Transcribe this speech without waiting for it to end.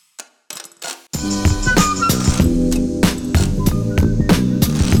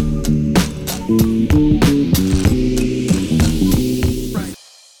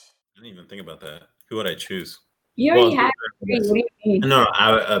choose? You already have three. What do you mean? No,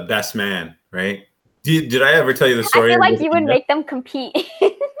 a best man, right? Did I ever tell you the story? I feel like you would make them compete.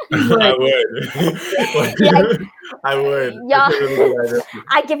 I would. Yeah. I would. Yeah. That's a really good idea.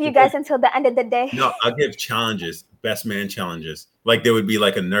 I give you guys until the end of the day. No, I'll give challenges, best man challenges. Like there would be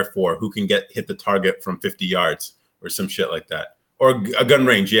like a Nerf war who can hit the target from 50 yards or some shit like that. Or a gun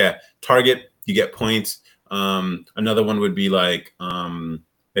range, yeah. Target, you get points. Another one would be like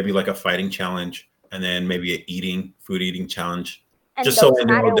maybe like a fighting challenge, and then maybe a food eating challenge. And just those so I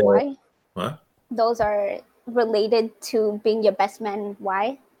matter know why? What? Those are related to being your best man.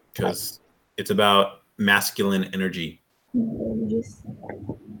 Why? Because it's about masculine energy.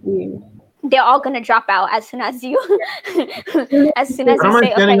 They're all gonna drop out as soon as you say, okay,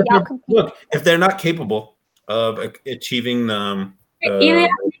 y'all compete. Look, if they're not capable of achieving you do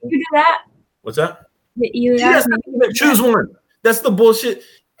that? What's that? Yes, choose one. That's the bullshit.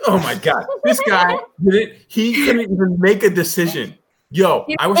 Oh my god, this guy he couldn't even make a decision. Yo,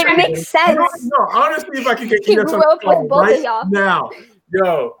 I wish it makes sense. No, honestly, if I could get he grew up with both of y'all now.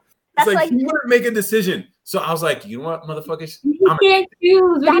 Yo, it's That's like he wouldn't make a decision. So I was like, you know what, motherfuckers? You can't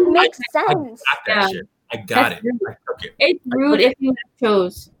choose. That makes sense. I got that shit. I got it. I took it. It's rude if you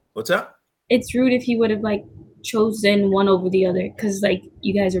chose. What's that? It's rude if you would have like chosen one over the other, because like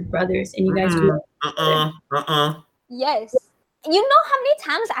you guys are brothers and you guys grew up. Yes. You know how many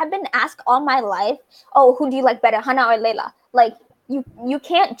times I've been asked all my life, oh, who do you like better, Hannah or Layla? Like you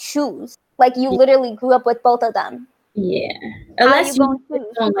can't choose. Like you literally grew up with both of them. Yeah. Unless you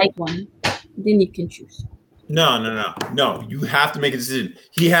don't like one, then you can choose. No. You have to make a decision.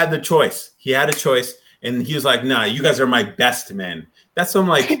 He had the choice. He had a choice, and he was like, "Nah, you guys are my best men." That's some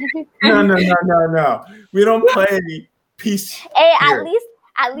like, no. We don't play peace. Hey, here.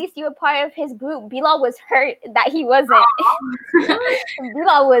 At least you were part of his group. Bilal was hurt that he wasn't.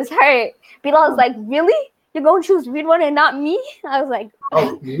 Bilal was hurt. Bilal was like, "Really? You're going to choose Ridwan and not me?" I was like,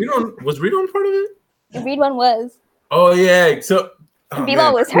 "Oh, was Ridwan part of it?" Ridwan was. Oh yeah. So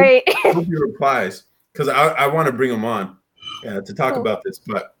Bilal was hurt. Hope he replies, because I want to bring him on to talk about this.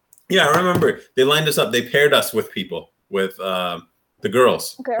 But yeah, I remember they lined us up. They paired us with people, with the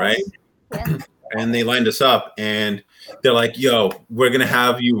girls, right? Yeah. And they lined us up, and they're like, "Yo, we're gonna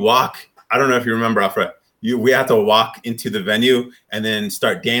have you walk." I don't know if you remember, Afra. We have to walk into the venue and then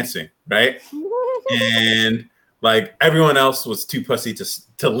start dancing, right? And like everyone else was too pussy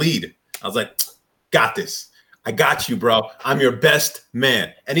to lead. I was like, "Got this. I got you, bro. I'm your best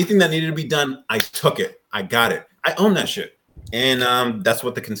man. Anything that needed to be done, I took it. I got it. I own that shit." And that's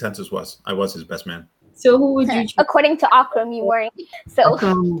what the consensus was. I was his best man. So who would you choose? According to Akram, you weren't. So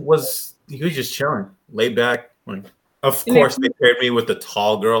Akram was just chilling, laid back. Of course, they paired me with the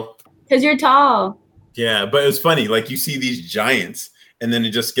tall girl. Because you're tall. Yeah, but it was funny. Like you see these giants, and then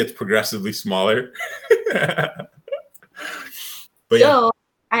it just gets progressively smaller. But so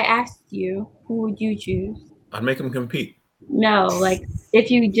I asked you, who would you choose? I'd make him compete. No, like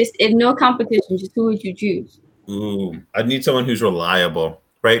if no competition, just who would you choose? Ooh, I'd need someone who's reliable,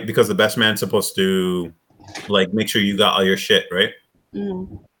 right? Because the best man's supposed to like make sure you got all your shit, right?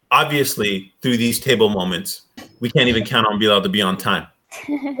 Obviously, through these table moments, we can't even count on Bilal to be on time.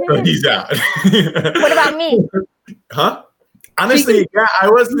 So he's out. What about me? Huh? Honestly, yeah, I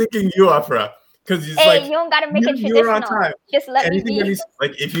was thinking you, Afra. Because he's like, you don't gotta make it traditional. On time. Just let anything me be.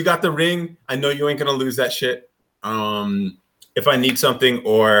 Like, if you got the ring, I know you ain't gonna lose that shit. If I need something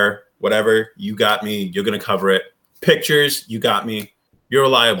or whatever, you got me. You're gonna cover it. Pictures, you got me. You're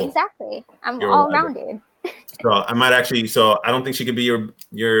reliable. Exactly. I'm all rounded. So I might actually. So I don't think she could be your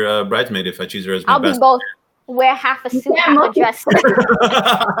bridesmaid if I choose her as my best. I'll be both. Wear half a suit, half a dress.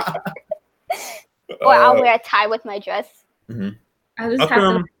 Or I'll wear a tie with my dress. I just have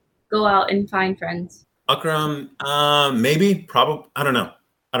to go out and find friends. Akram, maybe, probably. I don't know.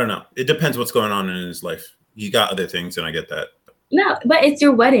 It depends what's going on in his life. He got other things, and I get that. No, but it's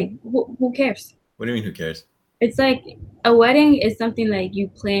your wedding. Who cares? What do you mean, who cares? It's like a wedding is something like you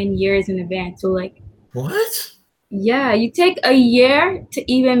plan years in advance. So like, what? Yeah, you take a year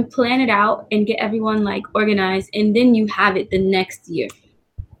to even plan it out and get everyone like organized, and then you have it the next year.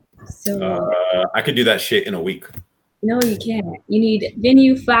 So I could do that shit in a week. No, you can't. You need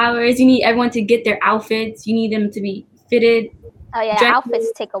venue, flowers. You need everyone to get their outfits. You need them to be fitted. Oh yeah,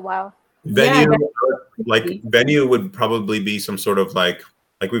 outfits take a while. Venue, venue would probably be some sort of like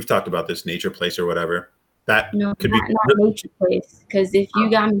we've talked about this nature place or whatever. That could not nature place. Because if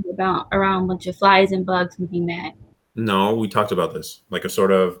you got me around a bunch of flies and bugs, we'd be mad. No, we talked about this, like a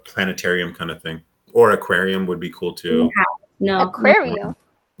sort of planetarium kind of thing, or aquarium would be cool too. No, aquarium.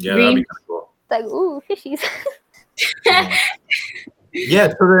 Yeah, that'd be kind of cool. Like, ooh, fishies. Yeah,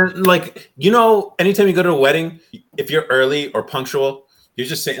 so then, like, anytime you go to a wedding, if you're early or punctual, you're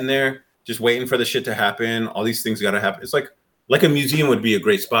just sitting there, just waiting for the shit to happen. All these things got to happen. It's like a museum would be a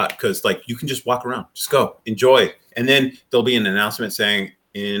great spot because, like, you can just walk around, just go, enjoy. And then there'll be an announcement saying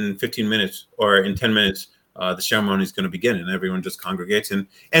in 15 minutes or in 10 minutes, the ceremony is going to begin, and everyone just congregates. And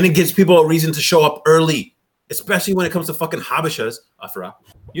it gives people a reason to show up early, especially when it comes to fucking habashas. Afra,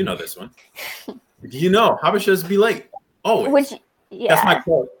 you know this one. Habashas be late. Always. Yeah.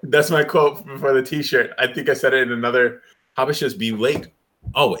 That's my quote for the t-shirt. I think I said it in another. Habashas be late.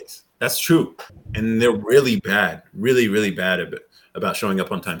 Always. That's true. And they're really bad, really, really bad about showing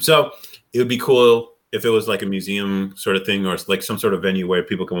up on time. So it would be cool if it was like a museum sort of thing or like some sort of venue where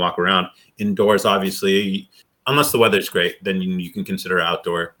people can walk around indoors, obviously. Unless the weather's great, then you can consider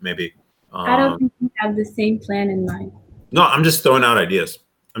outdoor maybe. I don't think you have the same plan in mind. No, I'm just throwing out ideas.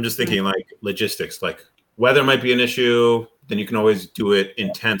 I'm just thinking like logistics, like weather might be an issue. Then you can always do it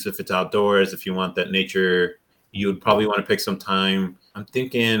intense if it's outdoors. If you want that nature, you would probably want to pick some time. I'm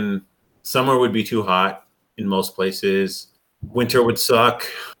thinking summer would be too hot in most places. Winter would suck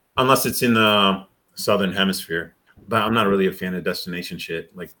unless it's in the southern hemisphere. But I'm not really a fan of destination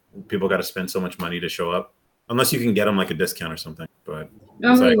shit. Like people got to spend so much money to show up, unless you can get them like a discount or something. But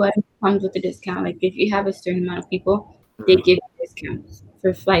normally, wedding comes with a discount. Like if you have a certain amount of people, they give you discounts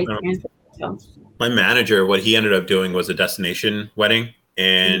for flights and for hotels. My manager, what he ended up doing was a destination wedding,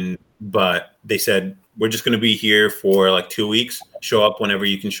 but they said we're just going to be here for like 2 weeks. Show up whenever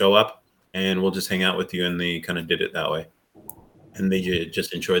you can show up, and we'll just hang out with you. And they kind of did it that way, and they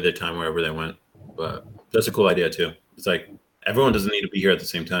just enjoyed their time wherever they went. But that's a cool idea too. It's like everyone doesn't need to be here at the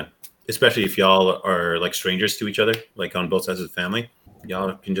same time, especially if y'all are like strangers to each other, like on both sides of the family.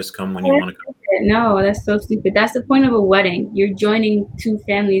 Y'all can just come when you want to come. No, that's so stupid. That's the point of a wedding. You're joining two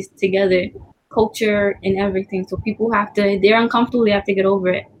families together, culture and everything. So people they're uncomfortable, they have to get over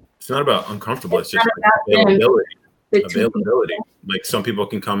it. It's not about uncomfortable. It's just like availability. Like some people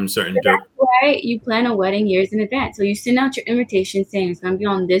can come certain days. That's why you plan a wedding years in advance. So you send out your invitation saying it's going to be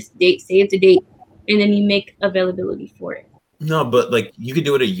on this date, save the date, and then you make availability for it. No, but like you could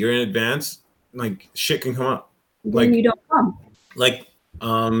do it a year in advance. Like shit can come up. Then like you don't come. Like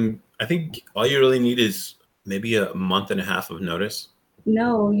I think all you really need is maybe a month and a half of notice.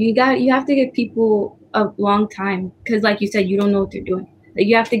 No, you have to give people a long time because, like you said, you don't know what they're doing. Like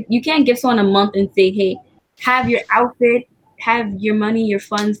you can't give someone a month and say, "Hey, have your outfit, have your money, your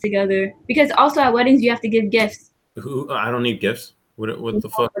funds together." Because also at weddings you have to give gifts. I don't need gifts. What the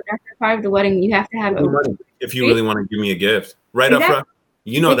fuck? That's part of the wedding. You have to have money if you really want to give me a gift, right up front.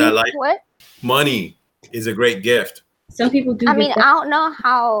 You know that, like what? Money is a great gift. Some people do. I mean, I don't know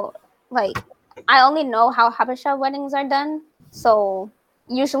how. Like, I only know how Habesha weddings are done. So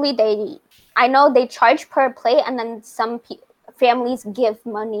usually I know they charge per plate, and then some families give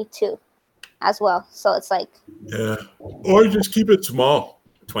money too, as well. So it's like, yeah, or just keep it small.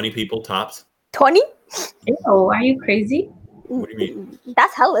 20 people tops. 20? Ew, are you crazy? What do you mean?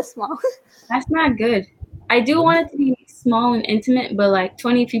 That's hella small. That's not good. I do want it to be small and intimate, but like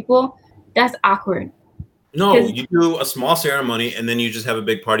 20 people, that's awkward. No, you do a small ceremony and then you just have a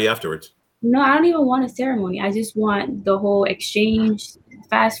big party afterwards. No, I don't even want a ceremony. I just want the whole exchange,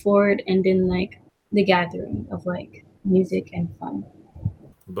 fast forward, and then like the gathering of like music and fun.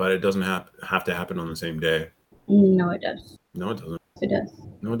 But it doesn't have to happen on the same day. No, it does. No, it doesn't. It does.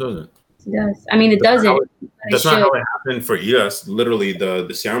 No, it doesn't. It does. I mean, it doesn't. That's not how it happened for us. Literally,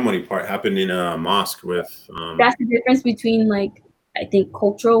 the ceremony part happened in a mosque with. That's the difference between like I think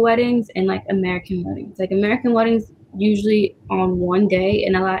cultural weddings and like American weddings. Like American weddings usually on one day,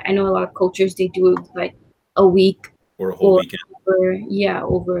 and I know a lot of cultures they do it like a week or a whole weekend.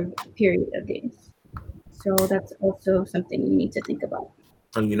 Over a period of days. So that's also something you need to think about.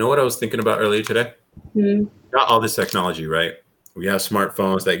 You know what I was thinking about earlier today? Not all this technology, right? We have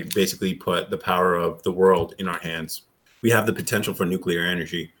smartphones that basically put the power of the world in our hands. We have the potential for nuclear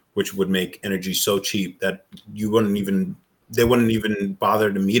energy, which would make energy so cheap that they wouldn't even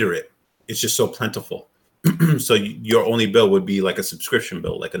bother to meter it. It's just so plentiful. So your only bill would be like a subscription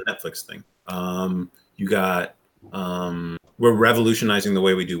bill, like a Netflix thing. We're revolutionizing the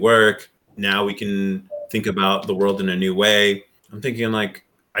way we do work. Now we can think about the world in a new way. I'm thinking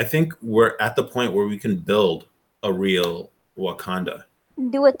I think we're at the point where we can build a real Wakanda.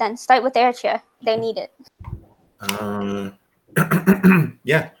 Do it then. Start with Eritrea. They need it.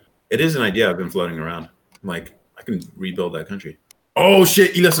 Yeah, it is an idea I've been floating around. Like, I can rebuild that country. Oh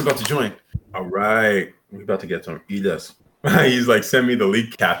shit, Elias is about to join. All right, we're about to get some Elias. He's like, send me the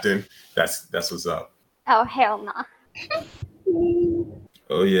league captain. That's what's up. Oh hell nah.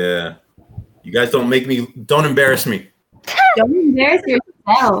 Oh yeah, you guys don't embarrass me. Don't embarrass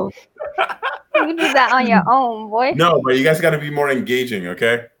yourself. You can do that on your own, boy. No, but you guys got to be more engaging,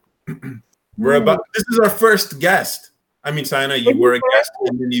 okay? This is our first guest. I mean, Sayana, you were a guest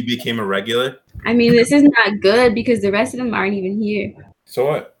and then you became a regular. I mean, this is not good because the rest of them aren't even here. So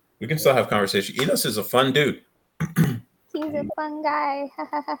what? We can still have conversation. Enos is a fun dude. He's a fun guy.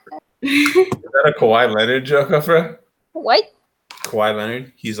 Is that a Kawhi Leonard joke, Afra? What? Kawhi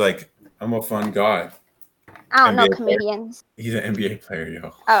Leonard? He's like, I'm a fun guy. I don't know NBA comedians. He's an NBA player,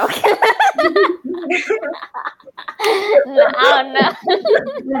 yo. Oh, okay. No, I don't know.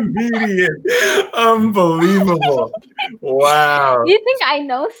 Comedian. Unbelievable. Wow. You think I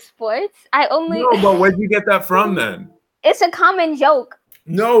know sports? I only. No, but where'd you get that from then? It's a common joke.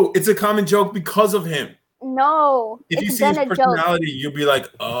 No, it's a common joke because of him. No, If you it's see his been a joke. personality, you'll be like,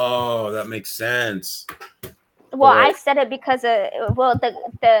 oh, that makes sense. Well, Right. I said it because of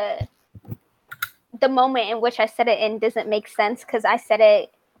the moment in which I said it in doesn't make sense because I said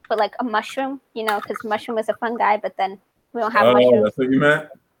it for like a mushroom, because mushroom is a fun guy, but then we don't have Oh, mushrooms. that's what you meant?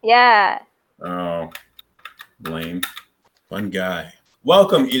 Yeah. Oh, lame. Fun guy.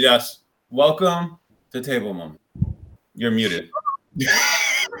 Welcome, Ilyas. Welcome to Table Moment. You're muted.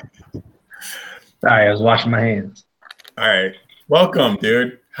 Sorry, I was washing my hands. All right. Welcome,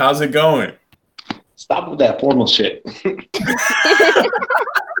 dude. How's it going? Stop with that formal shit.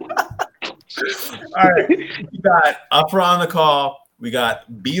 All right. You got Afra on the call. We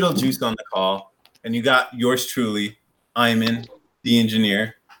got Beetlejuice on the call. And you got yours truly, Ayman, the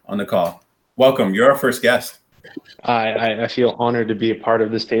engineer, on the call. Welcome. You're our first guest. I feel honored to be a part of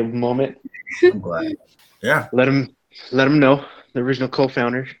this table moment. I'm glad. Yeah. Let him know the original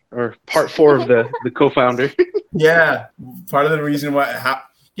co-founder or part 4 of the co-founder. Yeah. Part of the reason why.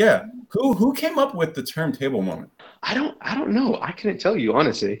 Yeah. Who came up with the term table moment? I don't know. I couldn't tell you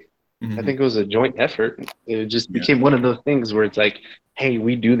honestly. Mhm. I think it was a joint effort. It just became one of those things where it's like, hey,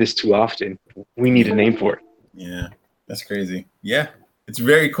 we do this too often. We need a name for it. Yeah, that's crazy. Yeah, it's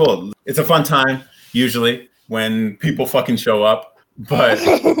very cool. It's a fun time usually when people fucking show up, but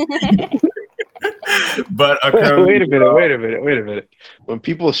Wait a minute. When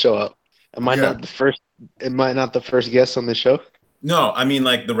people show up, am I not the first guest on the show? No, I mean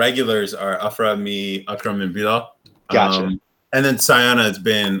like the regulars are Afra, me, Akram, and Bilal. Gotcha. And then Sayana has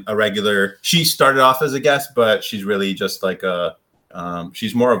been a regular. She started off as a guest, but she's really just like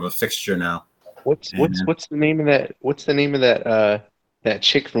she's more of a fixture now. What's the name of that? What's the name of that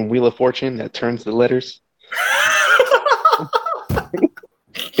chick from Wheel of Fortune that turns the letters?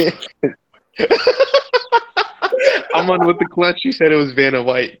 I'm on with the clutch. She said it was Vanna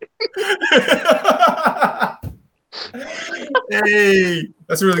White. Hey,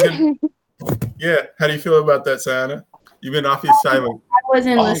 that's really good. Yeah, how do you feel about that, Sayana? You've been awfully silent. I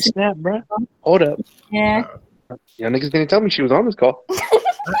wasn't listening. Snap, bro. Hold up. Yeah. Y'all niggas didn't tell me she was on this call.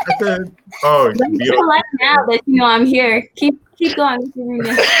 I said, oh, Let me let now that you know I'm here. Keep going.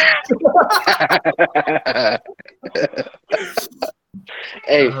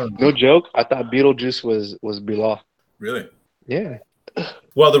 Hey, no joke. I thought Beetlejuice was Bilal. Really? Yeah.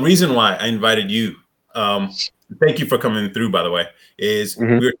 Well, the reason why I invited you, thank you for coming through, by the way, is we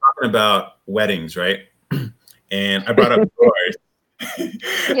were talking about weddings, right? And I brought up yours.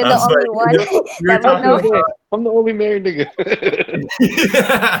 You're the only one. I'm the only married nigga.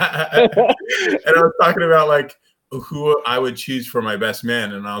 And I was talking about like who I would choose for my best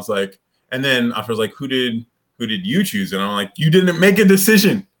man, and I was like, and then I was like, who did you choose? And I'm like, you didn't make a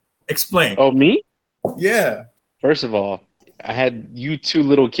decision. Explain. Oh, me? Yeah. First of all, I had you two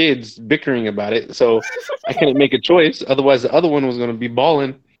little kids bickering about it, so I couldn't make a choice. Otherwise, the other one was going to be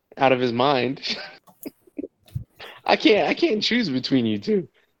balling out of his mind. I can't choose between you two.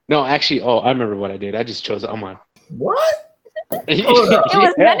 No, actually, I remember what I did. I just chose Aman. What? It was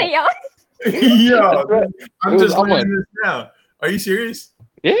none of y'all. Yo, right. I'm just learning this now. Are you serious?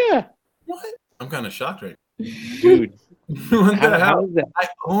 Yeah. What? I'm kind of shocked right now. Dude. What the How hell? is that? I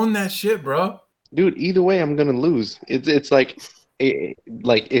own that shit, bro. Dude, either way, I'm gonna lose. It's like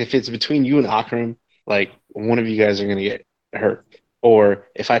if it's between you and Akram, like one of you guys are gonna get hurt. Or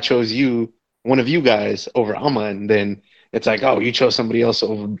if I chose you, one of you guys over Aman, then it's like, oh, you chose somebody else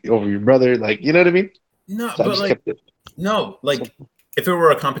over your brother. Like, you know what I mean? No, So I but just like, kept it. no, like if it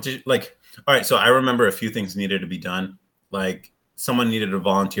were a competition, like, all right. So I remember a few things needed to be done. Like someone needed to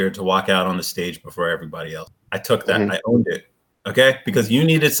volunteer to walk out on the stage before everybody else. I took that. I owned it. Okay, because you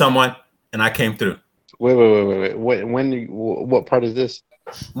needed someone. And I came through. Wait. What part is this?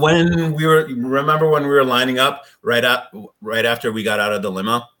 When we were, remember when we were lining up right after we got out of the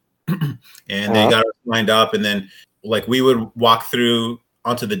limo, and they got us lined up, and then like we would walk through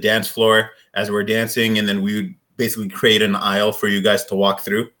onto the dance floor as we're dancing, and then we would basically create an aisle for you guys to walk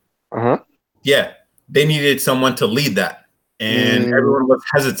through. Uh-huh. Yeah, they needed someone to lead that, and everyone was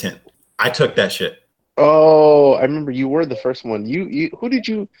hesitant. I took that shit. Oh, I remember you were the first one.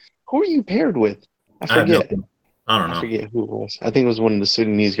 Who were you paired with? I I have no forget. clue. I don't know. I forget who it was. I think it was one of the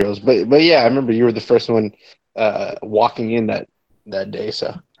Sudanese girls. But yeah, I remember you were the first one walking in that day.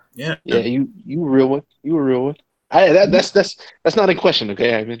 So Yeah, yeah, you were real one. You were real one. That's not a question,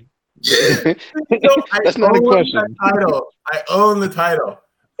 okay? I mean, that's not a question. I own the title.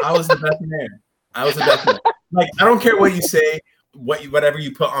 I was the best man. I was the best man. Like, I don't care what you say, whatever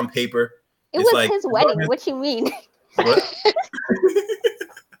you put on paper. It It's was like, his wedding. What you mean? What?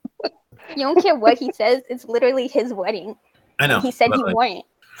 You don't care what he says. It's literally his wedding. I know. He said but he like, wouldn't.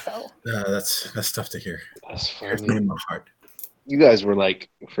 So that's tough to hear. That's Hurts me funny. in my heart. You guys were like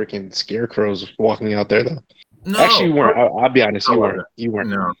freaking scarecrows walking out there, though. No, Actually, you weren't. I'll be honest. You I weren't. wasn't. You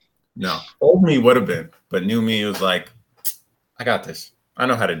weren't. No. Old me would have been, but new me was like, I got this. I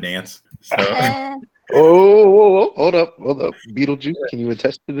know how to dance. So Oh, hold up. Beetlejuice, can you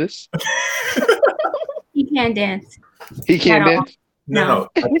attest to this? He can't dance. He can't At all. dance. no,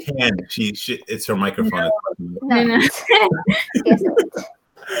 I can. She it's her microphone. No, no. Yes.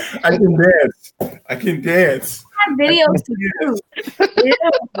 I can dance. I can dance. I have videos to do. Yeah.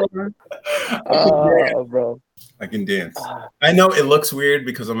 Bro. I can dance. I know it looks weird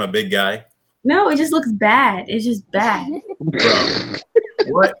because I'm a big guy. No, it just looks bad. It's just bad. Bro.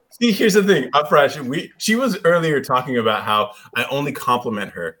 What? See, here's the thing. She was earlier talking about how I only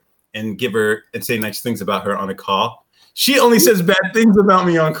compliment her and give her and say nice things about her on a call. She only says bad things about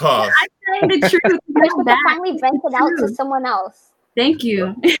me on calls. I'm telling the truth. You're It's supposed to bad. finally vent it out to someone else. Thank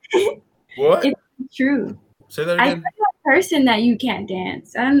you. What? It's true. Say that I again. know a person that you can't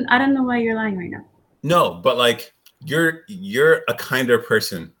dance. I don't know why you're lying right now. No, but like you're a kinder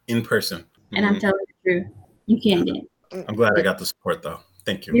person in person. And I'm telling the truth. You can't dance. I'm glad I got the support though.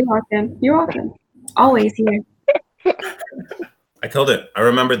 Thank you. You're welcome. You're welcome. Always here. I killed it. I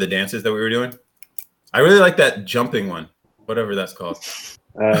remember the dances that we were doing. I really like that jumping one, whatever that's called.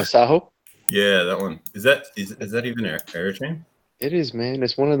 Saho? Yeah, that one. Is that even Eritrean? It is, man.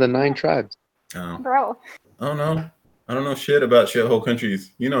 It's one of the 9 tribes. Oh, Bro. I don't know. I don't know shit about shithole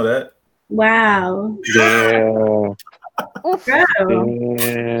countries. You know that. Wow. Yeah. Bro.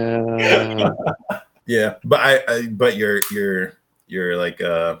 Yeah. Yeah, but your like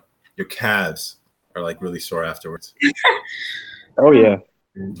your calves are like really sore afterwards. Oh, yeah.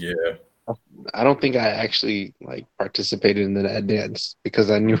 Yeah. I don't think I actually like participated in that dance because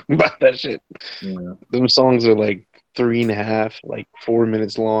I knew about that shit. Yeah. Those songs are like 3.5, like 4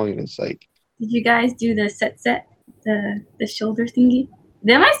 minutes long, and it's like, Did you guys do the set, the shoulder thingy?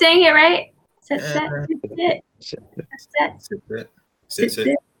 Am I saying it right? Set.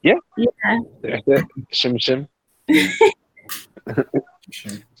 Sit. Yeah. shim shim.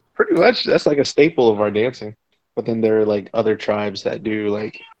 Pretty much, that's like a staple of our dancing. But then there are like other tribes that do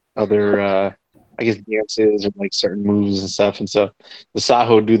like other, I guess, dances or like certain moves and stuff. And so the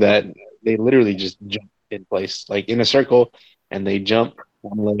Saho do that. They literally just jump in place, like in a circle, and they jump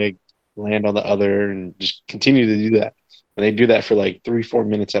one leg, land on the other, and just continue to do that. And they do that for like 3-4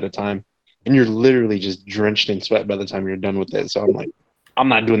 minutes at a time. And you're literally just drenched in sweat by the time you're done with it. So I'm like, I'm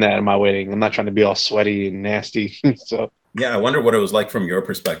not doing that at my wedding. I'm not trying to be all sweaty and nasty. So Yeah, I wonder what it was like from your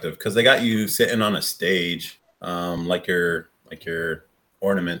perspective because they got you sitting on a stage, like your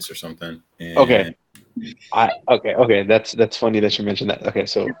ornaments or something. And okay, that's funny that you mentioned that. Okay,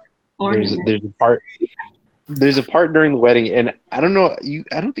 so there's a part during the wedding, and I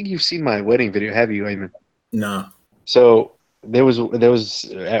don't think you've seen my wedding video, have you, Ayman? No. So there was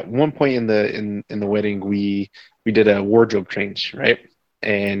at one point in the wedding we did a wardrobe change, right?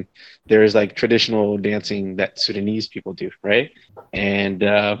 And there's like traditional dancing that Sudanese people do, right? And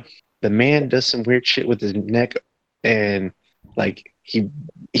the man does some weird shit with his neck, and like he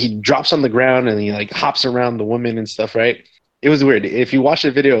drops on the ground and he like hops around the woman and stuff, right? It was weird. If you watch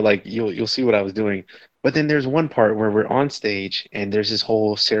the video, like you'll see what I was doing. But then there's one part where we're on stage and there's this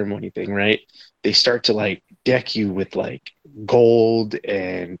whole ceremony thing, right? They start to like deck you with like gold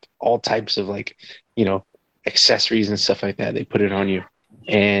and all types of like, accessories and stuff like that. They put it on you.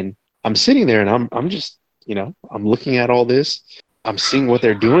 And I'm sitting there and I'm just, I'm looking at all this. I'm seeing what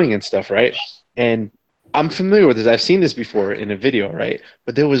they're doing and stuff, right? And I'm familiar with this. I've seen this before in a video, right?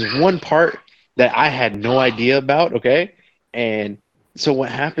 But there was one part that I had no idea about, okay? And so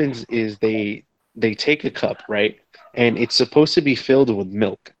what happens is they take a cup, right? And it's supposed to be filled with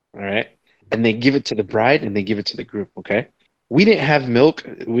milk, all right? And they give it to the bride and they give it to the group, okay? We didn't have milk.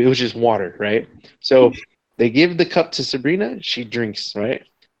 It was just water, right? So they give the cup to Sabrina. She drinks, right?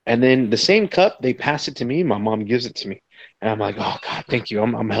 And then the same cup, they pass it to me. My mom gives it to me. And I'm like, oh God, thank you.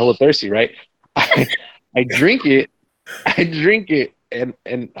 I'm hella thirsty, right? I drink it. I drink it and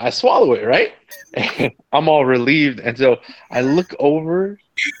I swallow it, right? I'm all relieved. And so I look over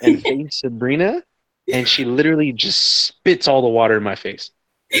and face Sabrina, and she literally just spits all the water in my face.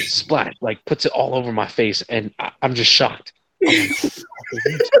 Splash, like puts it all over my face. And I'm just shocked.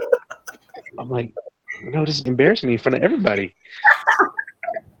 I'm like, no, this is embarrassing me in front of everybody.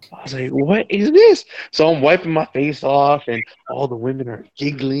 I was like, what is this? So I'm wiping my face off, and all the women are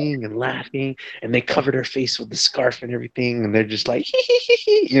giggling and laughing, and they covered her face with the scarf and everything, and they're just like, hee, hee, hee,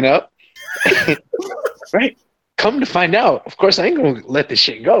 hee, you know? Right? Come to find out, of course, I ain't going to let this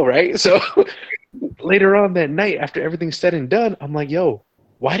shit go, right? So later on that night, after everything's said and done, I'm like, yo,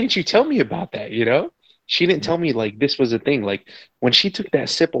 why didn't you tell me about that, you know? She didn't tell me, like, this was a thing. Like, when she took that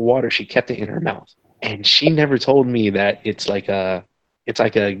sip of water, she kept it in her mouth. And she never told me that it's like a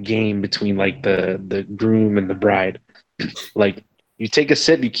game between like the groom and the bride. Like you take a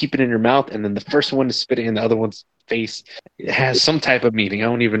sip, you keep it in your mouth, and then the first one to spit it in the other one's face. It has some type of meaning. I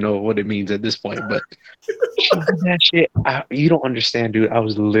don't even know what it means at this point, but that shit, you don't understand, dude. I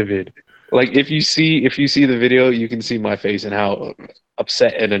was livid. Like if you see the video, you can see my face and how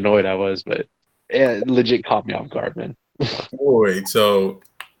upset and annoyed I was. But it legit caught me off guard, man. Wait, so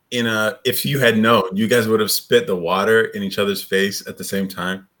if you had known, you guys would have spit the water in each other's face at the same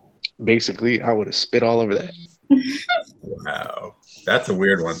time? Basically, I would have spit all over that. Wow. That's a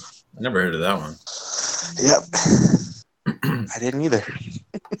weird one. I never heard of that one. Yep. I didn't either.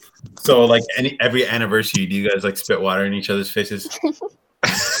 So like every anniversary, do you guys like spit water in each other's faces?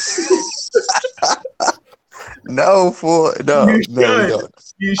 No, fool. No, You no, we should.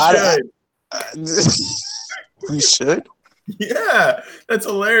 don't. You I- should. We should. Yeah, that's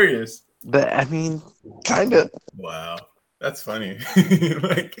hilarious. I mean, kind of. Wow, that's funny.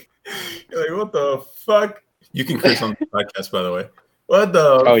 Like, you're like, what the fuck? You can curse on the podcast, by the way. What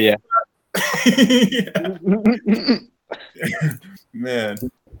the? Oh yeah. Yeah. Man.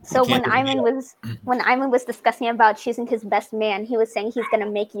 So You when can't Iman was discussing about choosing his best man, he was saying he's gonna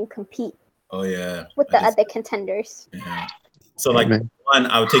make you compete Oh yeah. with the other contenders. Yeah. So like man. one,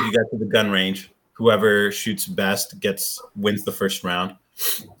 I would take you guys to the gun range. Whoever shoots best wins the first round,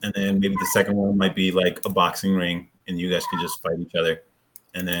 and then maybe the second one might be like a boxing ring, and you guys can just fight each other.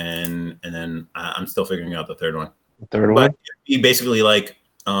 And then I'm still figuring out the third one. Third But one. it'd be basically like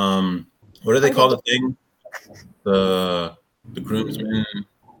what do they call the thing? The groomsmen,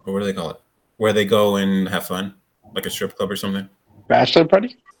 or what do they call it? Where they go and have fun, like a strip club or something. Bachelor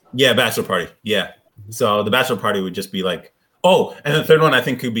party. Yeah, bachelor party. Yeah. So the bachelor party would just be like, oh, and the third one I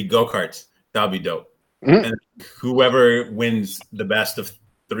think could be go-karts. That would be dope. Mhm. And whoever wins the best of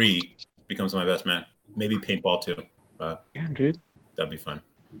three becomes my best man. Maybe paintball too. But Yeah, dude. that'd be fun.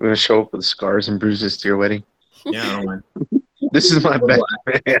 I'm gonna show up with scars and bruises to your wedding. Yeah, I don't mind. This is my best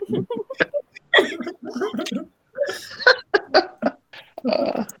man.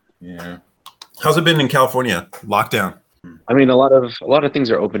 Yeah. How's it been in California? Lockdown. I mean, a lot of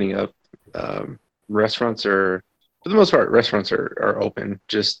things are opening up. Restaurants are, for the most part, are open.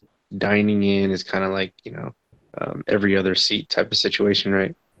 Just dining in is kind of like, every other seat type of situation,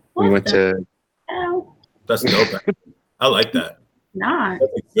 right? We went to. Hell, That's dope. I like that. not.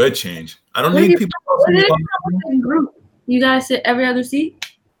 That's a good change. I don't What need is- people. What is it in group? You guys sit every other seat?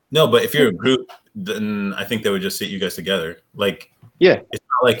 No, but if you're a group, then I think they would just sit you guys together. Like, Yeah. it's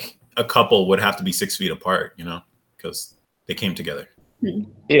not like a couple would have to be 6 feet apart, because they came together.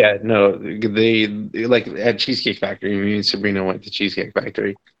 Yeah, no, they like at Cheesecake Factory. Me and Sabrina went to Cheesecake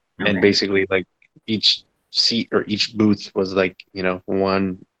Factory, and basically like each seat or each booth was like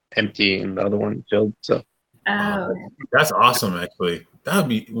one empty and the other one filled. So Oh, That's awesome, actually.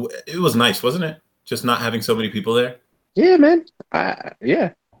 It was nice, wasn't it? Just not having so many people there. yeah, man. I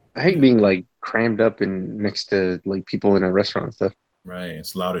hate being like crammed up and next to like people in a restaurant and stuff. Right.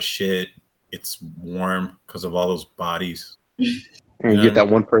 It's loud as shit. It's warm because of all those bodies. And you Yeah. get that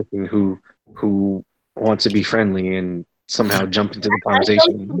one person who wants to be friendly and somehow jump into the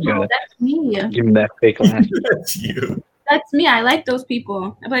conversation. You gotta that's me. give them that fake laugh. That's you. That's me. I like those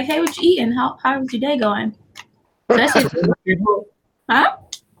people. I'm like, hey, what you eating? How's your day going? That's it. To random people. Huh?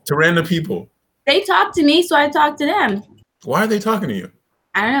 To random people. They talk to me, so I talk to them. Why are they talking to you?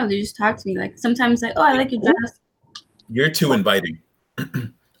 I don't know. They just talk to me. Like sometimes, like, oh, I like your dress. You're too inviting.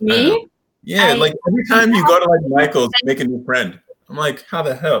 Me? Yeah, I- like every time you go to like Michael's, make a new friend. I'm like, how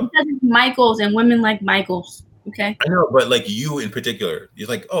the hell? Because it's Michaels and women like Michaels. Okay. I know, but like you in particular, you're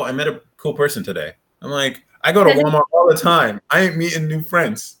like, oh, I met a cool person today. I'm like, I go to Walmart all the time. I ain't meeting new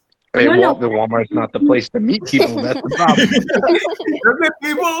friends. Hey, No. Walmart's not the place to meet people. That's the problem. They're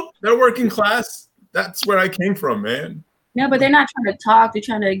people. They're working class. That's where I came from, man. No, but they're not trying to talk. They're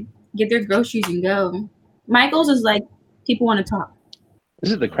trying to get their groceries and go. Michael's is like people want to talk.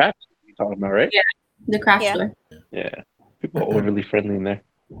 This is the craft you're talking about, right? Yeah. The craft Yeah. store. Yeah. People are overly friendly in there.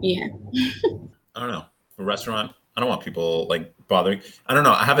 Yeah. I don't know. A restaurant. I don't want people like bothering. I don't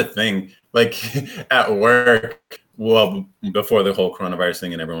know. I have a thing like at work. Well, before the whole coronavirus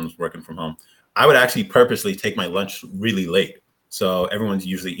thing and everyone's working from home, I would actually purposely take my lunch really late. So everyone's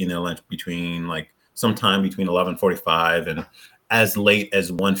usually eating their lunch between like sometime between 11:45 and as late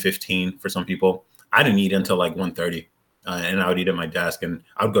as 1:15 for some people. I didn't eat until like 1:30, and I would eat at my desk, and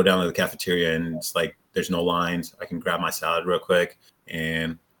I would go down to the cafeteria, and it's like there's no lines. I can grab my salad real quick,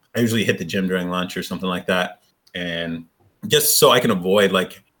 and I usually hit the gym during lunch or something like that, and just so I can avoid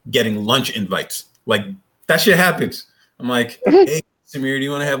like getting lunch invites. Like that shit happens. I'm like, hey, Samir, do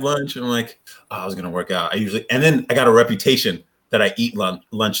you want to have lunch? And I'm like, oh, I was gonna work out. And then I got a reputation that I eat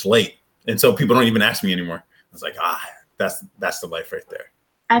lunch late, and so people don't even ask me anymore. I was like, that's the life right there.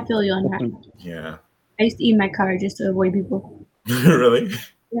 I feel you on that. Yeah. I used to eat in my car just to avoid people. Really?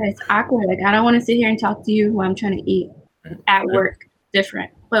 Yeah, it's awkward. Like I don't want to sit here and talk to you while I'm trying to eat at work. Different.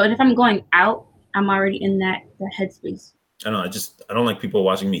 But if I'm going out, I'm already in that headspace. I don't know. I don't like people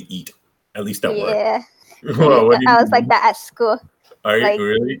watching me eat. At least at work. Yeah. Well, what do you I was mean? like that at school. Are you like-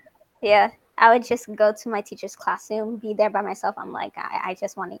 really? Yeah. I would just go to my teacher's classroom, be there by myself. I'm like, I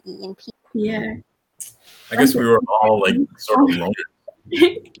just want to eat in peace. Yeah. I guess we were all like sort of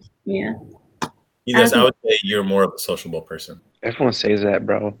loners. Yeah. Yes, I would say you're more of a sociable person. Everyone says that,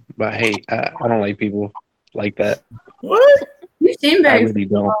 bro. But hey, I don't like people like that. What? You seem I very really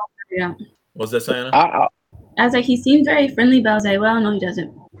don't. yeah. What's that, Sayana? I was like, he seems very friendly, but I was like, well, no, he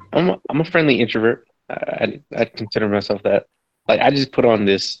doesn't. I'm a friendly introvert. I consider myself that. Like I just put on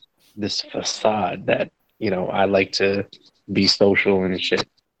this facade that I like to be social and shit.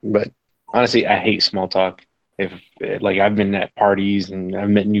 But honestly, I hate small talk. If like I've been at parties and I've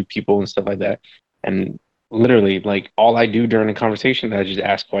met new people and stuff like that, and literally like all I do during a conversation, I just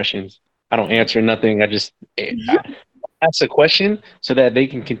ask questions. I don't answer nothing. I just ask a question so that they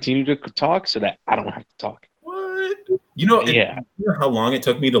can continue to talk, so that I don't have to talk. What? Yeah. You know how long it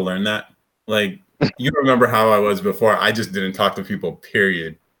took me to learn that? Like, you remember how I was before? I just didn't talk to people,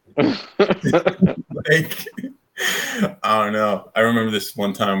 period. Like, I don't know. I remember this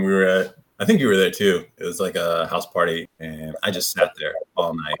one time we were at, I think you were there too. It was like a house party, and I just sat there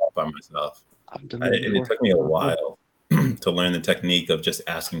all night by myself. It took me a while to learn the technique of just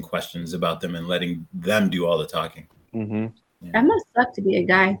asking questions about them and letting them do all the talking. Mm-hmm. Yeah. That must suck to be a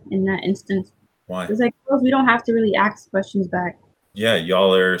guy in that instance. Why? It's like, girls, we don't have to really ask questions back. Yeah,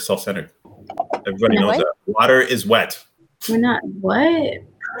 y'all are self-centered. Everybody No, knows what? that. Water is wet. We're not. What?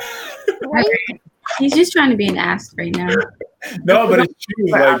 Right? He's just trying to be an ass right now. No, but it's true.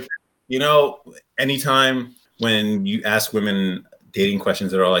 Like, anytime when you ask women dating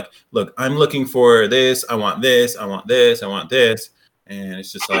questions that are like, look, I'm looking for this, I want this, I want this, I want this. And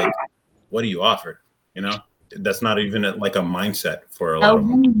it's just like, what do you offer? That's not even like a mindset for a lot of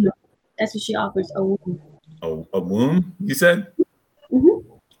women. womb. That's what she offers. A womb. A womb, you said? Mm-hmm.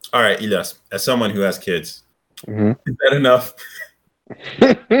 All right, Elias, as someone who has kids, Mm-hmm. is that enough?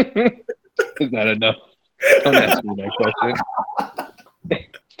 Is that enough? Don't ask me that question.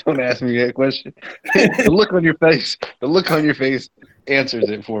 Don't ask me that question. The look on your face answers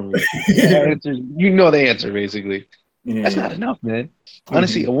it for me. The answer basically. That's not enough, man.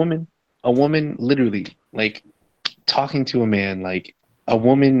 Honestly, a woman literally, like, talking to a man, like, a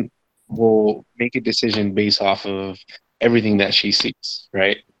woman will make a decision based off of everything that she sees,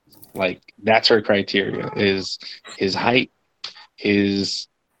 right? Like, that's her criteria, is his height, his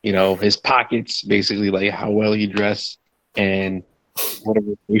pockets, basically, like how well he dressed and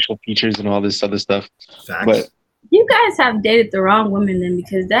whatever facial features and all this other stuff. Facts. But You guys have dated the wrong woman then,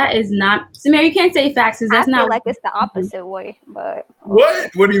 because that is not. Samir, you can't say facts because I that's feel not. like it's the opposite way, but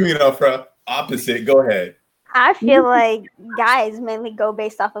What? What do you mean, Afra? Opposite. Go ahead. I feel like guys mainly go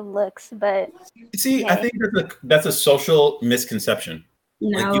based off of looks, but See, I think that's a social misconception.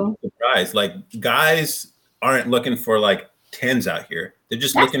 Like, No. you'd be surprised. Like, guys aren't looking for like 10s out here. They're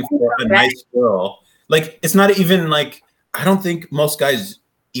just That's looking for a right. nice girl. Like, it's not even like, I don't think most guys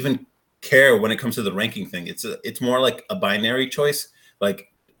even care when it comes to the ranking thing. It's more like a binary choice.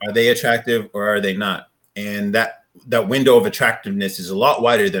 Like, are they attractive or are they not? And that window of attractiveness is a lot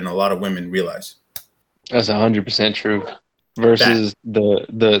wider than a lot of women realize. that's 100% true. Versus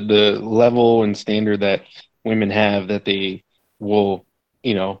the level and standard that women have, that they will,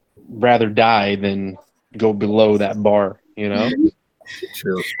 rather die than go below that bar,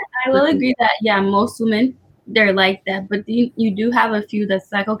 True. I will agree that most women they're like that, but you do have a few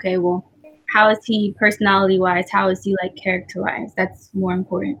that's like, okay, well, how is he personality wise? How is he like character wise? That's more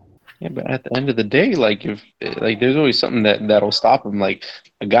important. Yeah, but at the end of the day, like if like there's always something that'll stop him. Like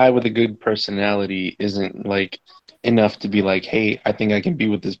a guy with a good personality isn't like enough to be like, hey, I think I can be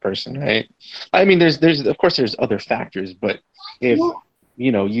with this person, right? I mean, there's of course there's other factors, but if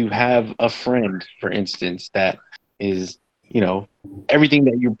you have a friend, for instance, that is everything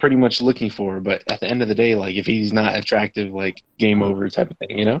that you're pretty much looking for, but at the end of the day, like if he's not attractive, like game over type of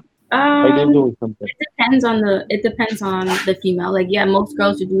thing, Like there's always something. It depends on the female. Like, most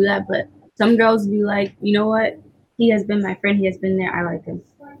girls would do that, but some girls be like, you know what? He has been my friend. He has been there. I like him.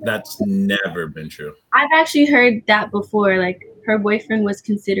 That's never been true. I've actually heard that before. Like, her boyfriend was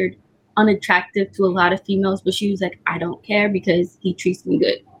considered unattractive to a lot of females, but she was like, I don't care because he treats me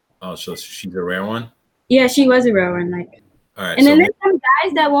good. Oh, so she's a rare one? Yeah, she was a rare one. Like, all right. And then there's some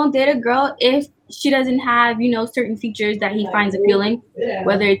guys that won't date a girl if she doesn't have, certain features that he finds appealing,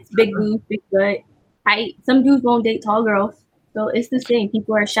 whether it's big boobs, big butt, height. Some dudes won't date tall girls. So it's the same.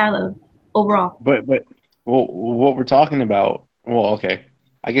 People are shallow overall. But what we're talking about, okay.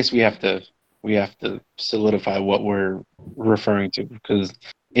 I guess we have to solidify what we're referring to, because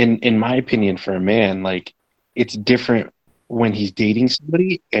in my opinion, for a man, like it's different when he's dating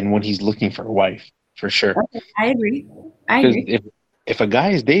somebody and when he's looking for a wife, for sure. I agree. If a guy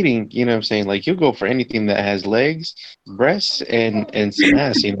is dating, you know what I'm saying, like he'll go for anything that has legs, breasts, and some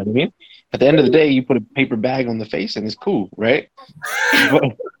ass, you know what I mean? At the end of the day, you put a paper bag on the face and it's cool, right?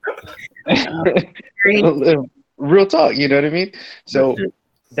 Real talk, you know what I mean? So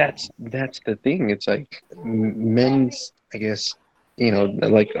that's the thing. It's like men's, I guess,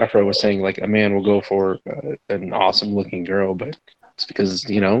 like Afro was saying, like a man will go for an awesome looking girl, but it's because,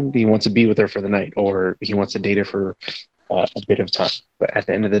 he wants to be with her for the night, or he wants to date her for a bit of time. But at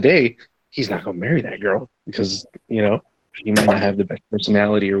the end of the day, he's not going to marry that girl because, he might not have the best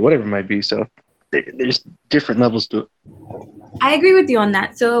personality or whatever it might be. So there's different levels to it. I agree with you on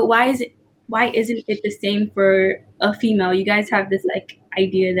that. So why isn't it the same for a female? You guys have this like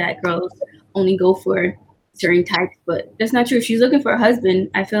idea that girls only go for certain types, but that's not true. If she's looking for a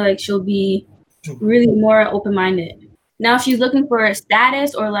husband, I feel like she'll be really more open-minded. Now, if she's looking for a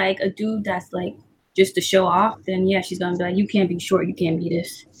status or like a dude that's like just to show off, then she's gonna be like, you can't be short, you can't be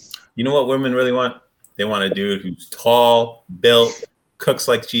this. You know what women really want? They want a dude who's tall, built, cooks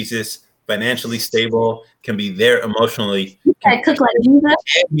like Jesus, financially stable, can be there emotionally. You said cook like Jesus?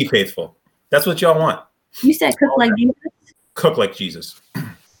 And be faithful. That's what y'all want. You said cook like Jesus? Cook like Jesus.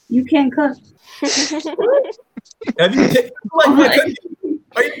 You can't cook. Have you like my cooking?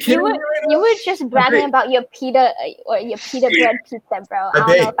 Are you kidding me? You were just bragging about your pita bread pizza, bro. I don't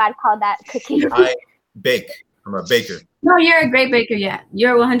know if I'd call that cooking. I bake. I'm a baker. No, you're a great baker. Yeah,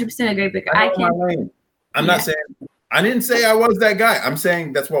 you're 100% a great baker. I can't. I'm not saying. I didn't say I was that guy. I'm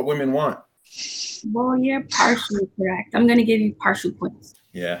saying that's what women want. Well, you're partially correct. I'm gonna give you partial points.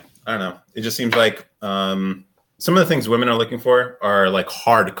 Yeah, I don't know. It just seems like some of the things women are looking for are like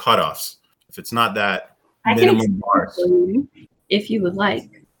hard cutoffs. If it's not that minimum bars, if you would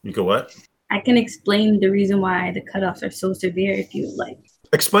like. You could what? I can explain the reason why the cutoffs are so severe if you would like.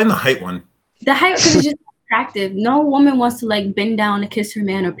 Explain the height one. The height because it's just attractive. No woman wants to like bend down to kiss her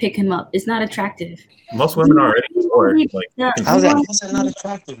man or pick him up. It's not attractive. Most women are already short. How's that not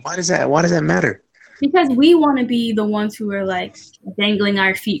attractive? Why does that matter? Because we want to be the ones who are like dangling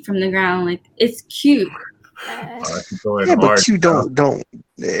our feet from the ground. Like it's cute. But cute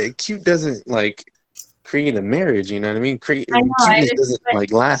cute doesn't like create a marriage. You know what I mean? Cuteness doesn't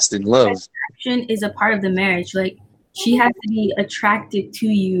like last in love. Attraction is a part of the marriage. Like she has to be attracted to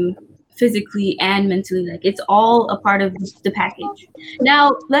you physically and mentally. Like it's all a part of the package.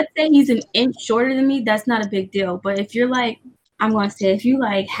 Now, let's say he's an inch shorter than me. That's not a big deal. But if you're like, I'm gonna say, if you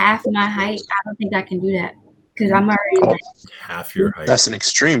like half my height, I don't think I can do that because I'm already like half your height. That's an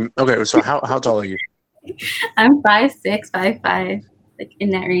extreme. Okay, so how tall are you? I'm 5'6", 5'5", like in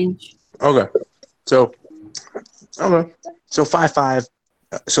that range. Okay, so 5'5". So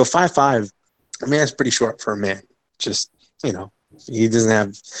 5'5". I mean, that's pretty short for a man. Just he got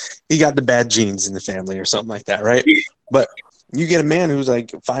the bad genes in the family or something like that, right? But you get a man who's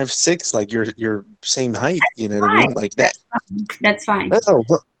like 5'6", like your same height, you know what I mean? Like that. That's fine. No,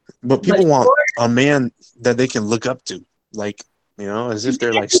 but people want a man that they can look up to, like, as if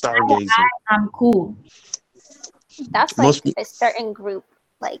they're like stargazing. I'm cool. That's like a certain group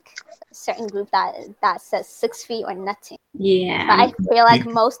that says 6 feet or nothing. Yeah. But I feel like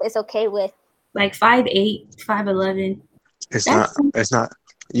most is okay with like 5'8", 5'11". It's not.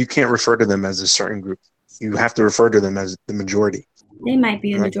 You can't refer to them as a certain group. You have to refer to them as the majority. They might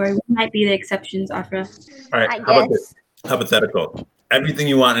be the Right. majority. We might be the exceptions, Afra. All right. I How about guess. this? Hypothetical. Everything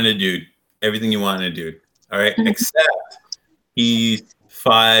you want in a dude. Everything you want in a dude. All right. Mhm. Except he's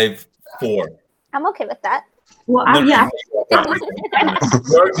 5'4". I'm okay with that. Well, No, yeah,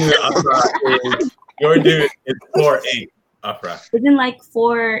 Your dude is 4'8", Afra. isn't like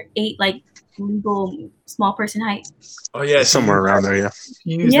 4'8" like legal small person height? Oh yeah, Somewhere around there, yeah.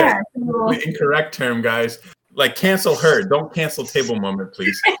 You use Yeah. that So, incorrect term, guys. Like cancel her. Don't cancel table moment,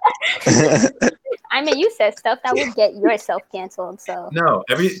 please. I mean, you said stuff that would get yourself canceled. So No,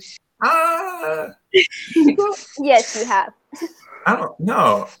 yes, you have. I don't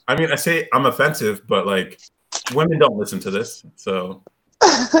know. I mean, I say I'm offensive, but like women don't listen to this, so.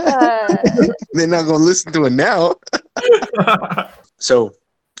 They're not gonna listen to it now. So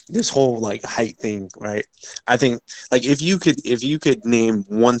this whole like height thing, right? I think like if you could name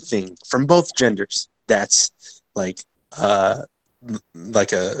one thing from both genders that's like a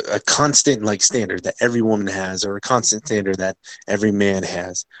constant like standard that every woman has or a constant standard that every man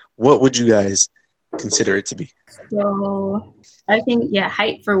has, what would you guys consider it to be? so I think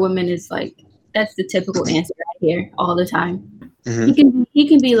height for women is like that's the typical answer I hear all the time. Mhm. He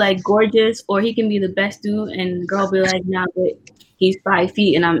can be like gorgeous or he can be the best dude and the girl be like, nah, but he's 5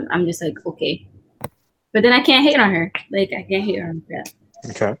 feet and I'm just like, okay. But then I can't hate on her. Like I can't hate her on that.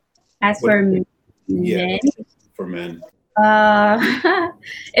 Okay. As for men, For men.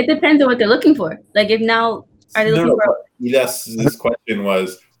 it depends on what they're looking for. Like if now are they looking for Yes, this question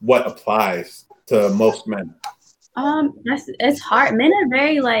was what applies to most men. it's hard. Men are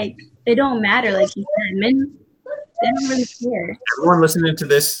very like they don't matter, like you said. Men they don't really care. Everyone listening to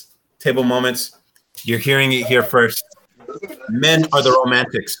this table moments, you're hearing it here first. Men are the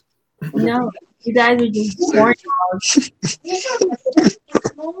romantics. No, you guys are just born dogs.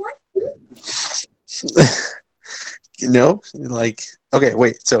 Like okay,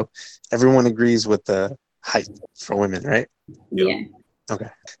 wait. So everyone agrees with the height for women, right? Yeah. Okay.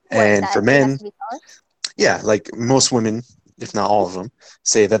 What, And that for he men, has to be taller? yeah, like most women, if not all of them,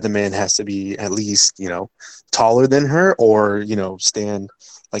 say that the man has to be at least, taller than her or, stand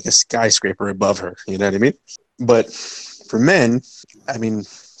like a skyscraper above her. You know what I mean? But for men, I mean,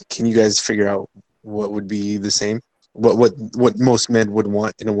 can you guys figure out what would be the same? What most men would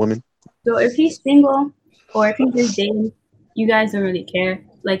want in a woman? So if he's single or if he's just dating, you guys don't really care.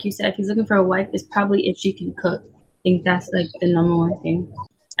 Like you said, if he's looking for a wife, it's probably if she can cook. I think that's like the number one thing.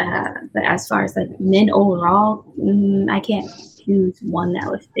 But as far as like men overall, I can't choose one that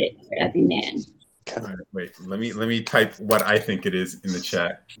would fit for every man. All right, wait, let me type what I think it is in the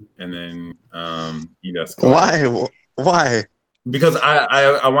chat, and then you guys. Why? Because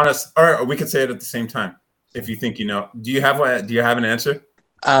I want us, or we could say it at the same time. If you think you know, do you have an answer?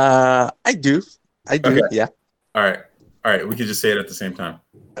 I do. Okay. Yeah. All right. We could just say it at the same time.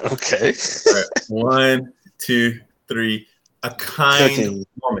 Okay. All right. 1, 2, 3. A kind Cooking.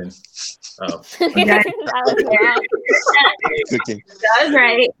 woman. Oh. That was wrong. Cooking. That was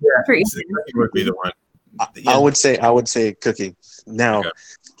right. Yeah, For cooking would be the one. I would say cooking. Now, Okay.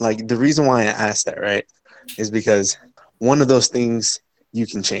 like the reason why I asked that, right, is because one of those things you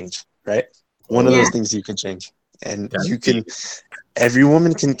can change, right? One of those things you can change. And That's you can every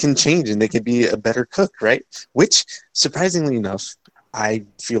woman can change and they can be a better cook, right? Which surprisingly enough, I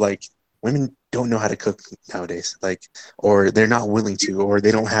feel like women don't know how to cook nowadays, like, or they're not willing to, or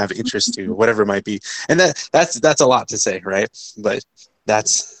they don't have interest to, whatever it might be. And that's a lot to say, right? But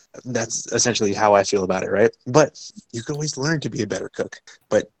that's essentially how I feel about it, right? But you can always learn to be a better cook.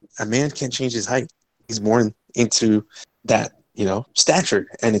 But a man can't change his height. He's born into that, stature,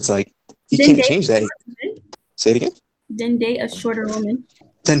 and it's like he can't change that. Say it again. Then date a shorter woman.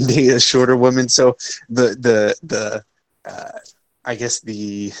 Then date a shorter woman. So the I guess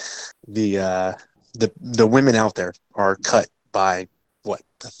the women out there are cut by what,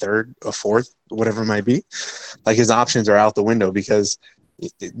 a third, a fourth, whatever it might be. Like his options are out the window because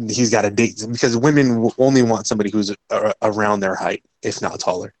he's got to date, because women only want somebody who's around their height, if not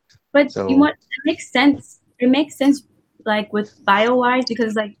taller. But So- it makes sense. It makes sense, like with bio-wise,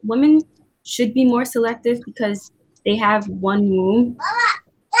 because like women should be more selective because they have one womb.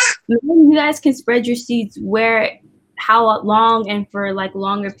 You guys can spread your seeds how long and for like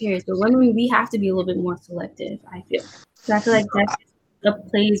longer periods. But women, we have to be a little bit more selective, I feel. So I feel like that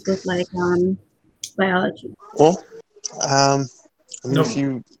plays with like biology. Well, I mean, No. if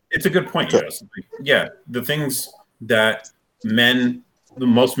you It's a good point. Yes. Yeah, the things that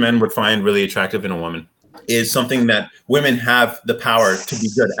most men would find really attractive in a woman is something that women have the power to be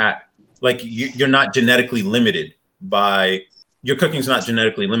good at. Like you're not genetically limited by your cooking's not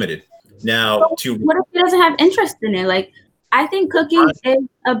genetically limited. Now, What if he doesn't have interest in it? Like I think cooking is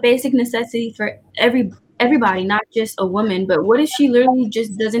a basic necessity for everybody, not just a woman. But what if she literally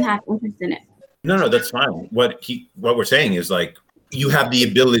just doesn't have interest in it? No, that's fine. What we're saying is like you have the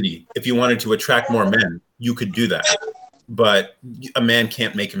ability. If you wanted to attract more men, you could do that. But a man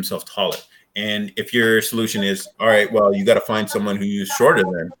can't make himself taller. And if your solution is, all right, well, you got to find someone who's shorter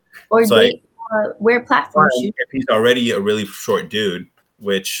than, Or it's date, wear platform shoes. if he's already a really short dude,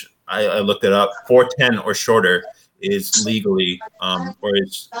 which I looked it up, 4'10" or shorter is legally or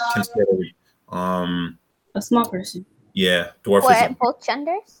is considered A small person. yeah, dwarfism. For both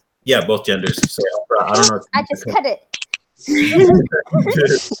genders? Yeah, both genders. So I don't know. I just cut it.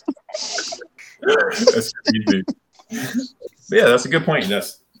 That's crazy. But yeah, that's a good point.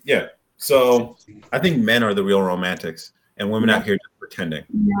 Yeah. So I think men are the real romantics, and women out here just pretending.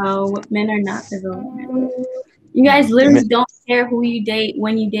 No, men are not the real romantic. You guys literally don't care who you date,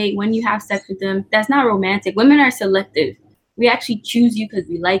 when you have sex with them. That's not romantic. Women are selective. We actually choose you because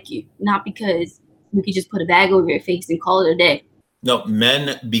we like you, not because we could just put a bag over your face and call it a day. No,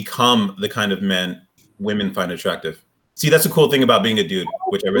 men become the kind of men women find attractive. See, that's the cool thing about being a dude,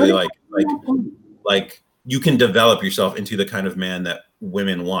 which I really like. Like you can develop yourself into the kind of man that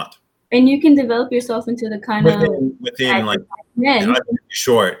women want. And you can develop yourself into the kind within like men.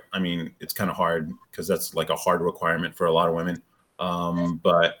 Short. I mean, it's kind of hard because that's like a hard requirement for a lot of women.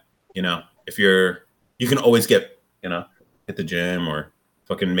 But you know, if you can always get, you know, hit the gym or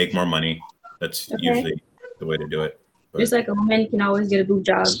fucking make more money. That's usually the way to do it. But, just like a woman can always get a boob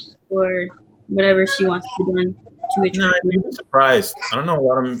job or whatever she wants to be done to attract. I'm surprised. I don't know a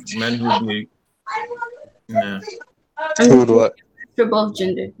lot of men who would be. Nah. What? For both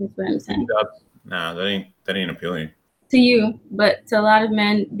genders, that's what I'm saying. Nah, that ain't appealing. To you, but to a lot of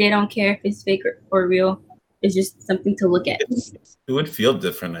men, they don't care if it's fake or real. It's just something to look at. It would feel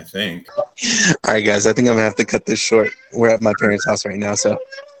different, I think. All right, guys, I think I'm gonna have to cut this short. We're at my parents' house right now, so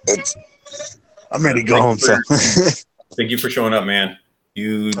I'm ready to go home. So thank you for showing up, man.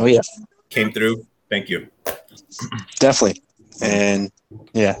 You came through. Thank you. Definitely. And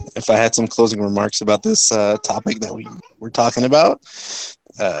yeah, if I had some closing remarks about this topic that we were talking about,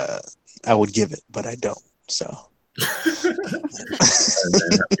 I would give it, but I don't. So.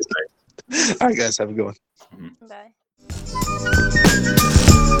 All right, guys, have a good one. Bye.